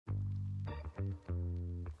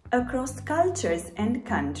Across cultures and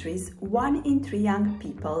countries, 1 in 3 young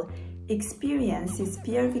people experiences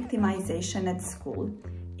peer victimization at school,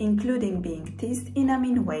 including being teased in a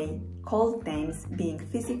mean way, called names, being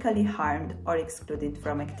physically harmed or excluded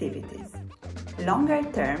from activities. Longer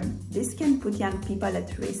term, this can put young people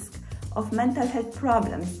at risk of mental health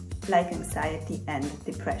problems like anxiety and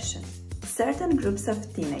depression. Certain groups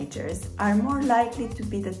of teenagers are more likely to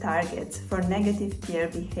be the targets for negative peer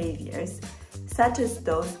behaviors, such as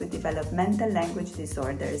those with developmental language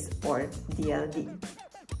disorders or DLD.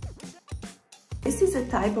 This is a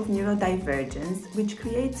type of neurodivergence which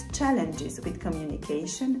creates challenges with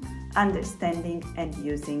communication, understanding, and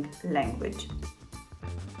using language.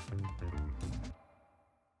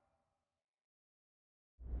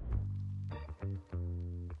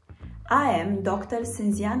 I am Dr.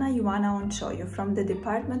 Sînziana-Ioana Oncioiu from the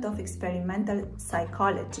Department of Experimental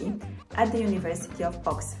Psychology at the University of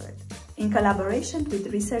Oxford. In collaboration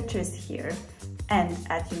with researchers here and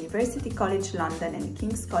at University College London and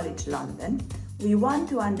King's College London, we want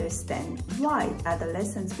to understand why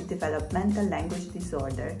adolescents with developmental language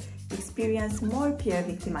disorder experience more peer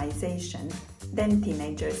victimization than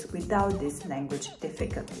teenagers without these language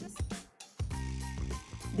difficulties.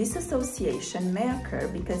 This association may occur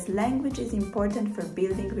because language is important for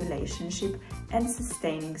building relationship and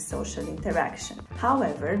sustaining social interaction.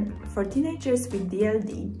 However, for teenagers with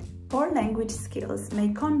DLD, poor language skills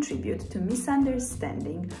may contribute to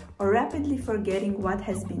misunderstanding or rapidly forgetting what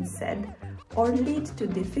has been said, or lead to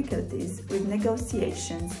difficulties with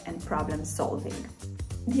negotiations and problem solving.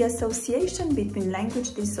 The association between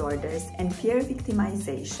language disorders and peer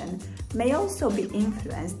victimization may also be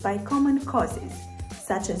influenced by common causes,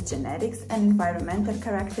 such as genetics and environmental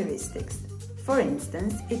characteristics. For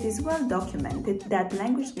instance, it is well documented that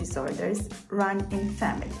language disorders run in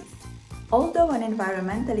families. Although an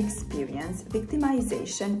environmental experience,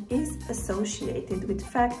 victimization is associated with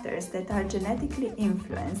factors that are genetically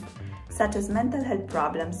influenced, such as mental health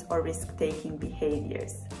problems or risk-taking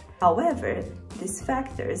behaviors. However, these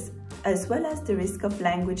factors, as well as the risk of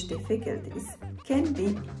language difficulties, can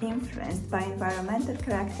be influenced by environmental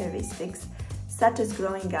characteristics such as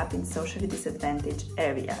growing up in socially disadvantaged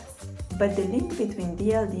areas. But the link between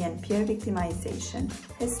DLD and peer victimization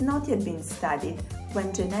has not yet been studied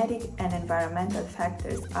when genetic and environmental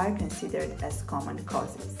factors are considered as common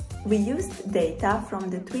causes. We used data from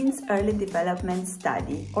the Twins Early Development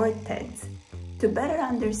Study, or TEDS, to better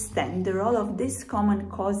understand the role of these common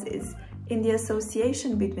causes in the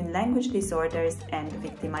association between language disorders and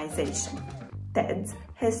victimization. TEDS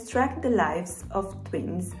has tracked the lives of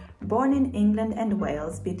twins born in England and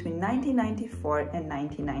Wales between 1994 and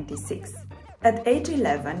 1996. At age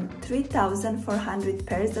 11, 3,400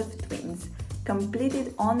 pairs of twins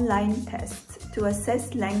completed online tests to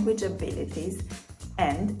assess language abilities,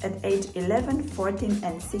 and at age 11, 14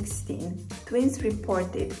 and 16, twins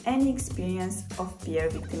reported any experience of peer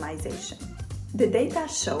victimization. The data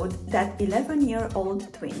showed that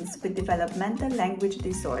 11-year-old twins with developmental language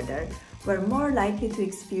disorder were more likely to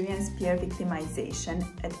experience peer victimization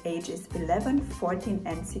at ages 11, 14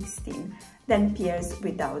 and 16 than peers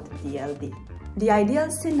without DLD. The ideal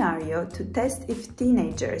scenario to test if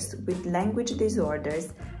teenagers with language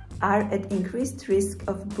disorders are at increased risk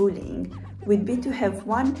of bullying would be to have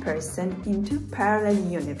one person in 2 parallel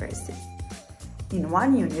universes. In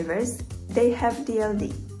one universe, they have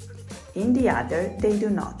DLD. In the other, they do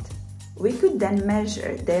not. We could then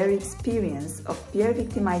measure their experience of peer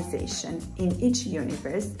victimization in each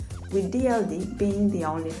universe, with DLD being the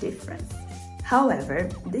only difference. However,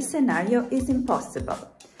 this scenario is impossible,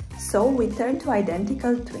 so we turn to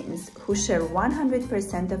identical twins who share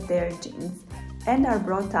 100% of their genes and are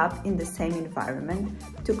brought up in the same environment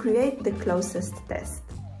to create the closest test.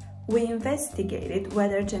 We investigated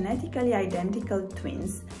whether genetically identical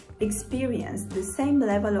twins experienced the same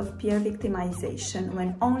level of peer victimization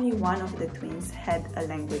when only one of the twins had a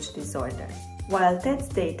language disorder. While TEDS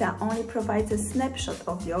data only provides a snapshot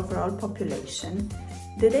of the overall population,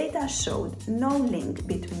 the data showed no link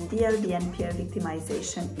between DLD and peer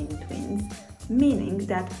victimization in twins, meaning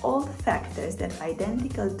that all factors that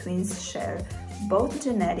identical twins share, both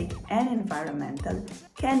genetic and environmental,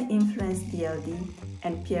 can influence DLD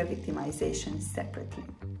and peer victimization separately.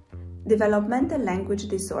 Developmental language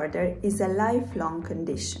disorder is a lifelong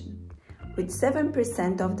condition, with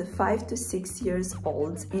 7% of the 5 to 6 years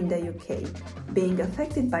olds in the UK being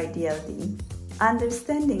affected by DLD.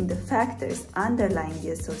 Understanding the factors underlying the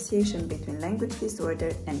association between language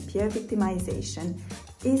disorder and peer victimization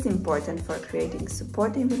is important for creating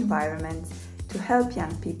supportive environments to help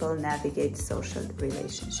young people navigate social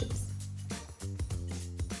relationships.